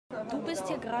Du bist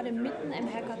hier gerade mitten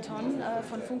im Hackathon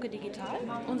von Funke Digital.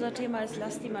 Unser Thema ist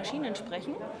Lass die Maschinen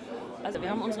sprechen. Also wir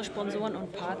haben unsere Sponsoren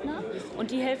und Partner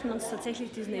und die helfen uns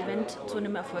tatsächlich, diesen Event zu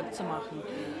einem Erfolg zu machen.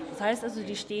 Das heißt also,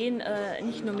 die stehen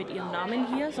nicht nur mit ihrem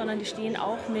Namen hier, sondern die stehen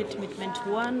auch mit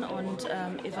Mentoren und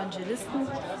Evangelisten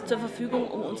zur Verfügung,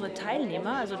 um unsere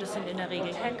Teilnehmer, also das sind in der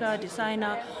Regel Hacker,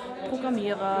 Designer,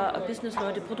 Programmierer,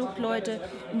 Businessleute, Produktleute,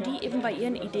 um die eben bei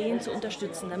ihren Ideen zu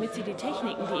unterstützen, damit sie die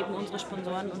Techniken, die eben unsere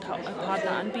Sponsoren und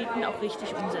Partner anbieten, auch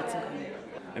richtig umsetzen können.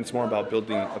 And it's more about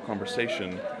building a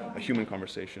conversation, a human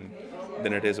conversation,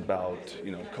 than it is about,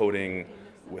 coding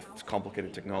with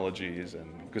complicated technologies. And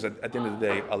because at the end of the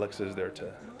day, Alexa is there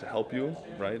to help you,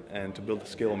 right? And to build a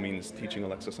skill means teaching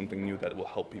Alexa something new that will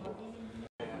help people.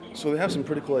 So they have some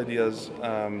pretty cool ideas.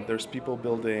 There's people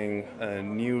building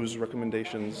news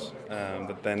recommendations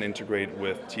that then integrate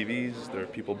with TVs. There are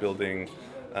people building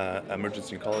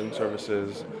emergency calling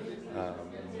services.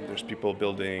 There's people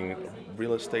building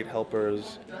real estate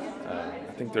helpers.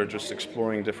 I think they're just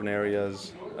exploring different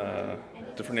areas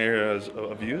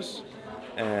of use.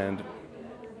 And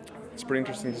it's pretty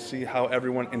interesting to see how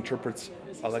everyone interprets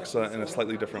Alexa in a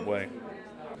slightly different way.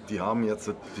 Die haben jetzt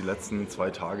die letzten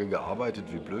 2 Tage gearbeitet,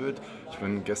 wie blöd. Ich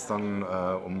bin gestern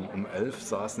um 11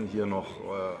 saßen hier noch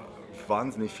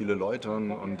wahnsinnig viele Leute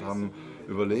und haben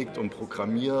überlegt und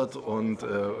programmiert und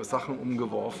Sachen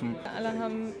umgeworfen. Alle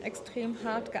haben extrem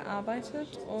hart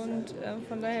gearbeitet und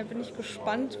von daher bin ich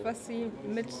gespannt, was sie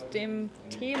mit dem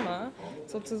Thema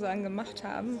sozusagen gemacht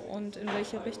haben und in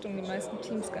welche Richtung die meisten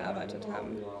Teams gearbeitet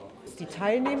haben. Die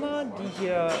Teilnehmer, die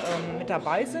hier mit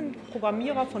dabei sind,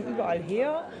 Programmierer von überall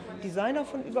her, Designer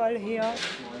von überall her,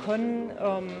 können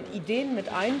Ideen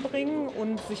mit einbringen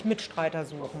und sich Mitstreiter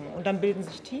suchen. Und dann bilden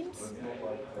sich Teams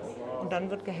und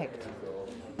dann wird gehackt.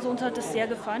 Also uns hat es sehr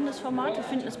gefallen, das Format. Wir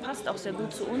finden, es passt auch sehr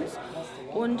gut zu uns.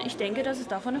 Und ich denke, dass es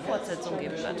davon eine Fortsetzung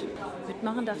geben wird.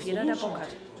 Mitmachen darf jeder, der Bock hat.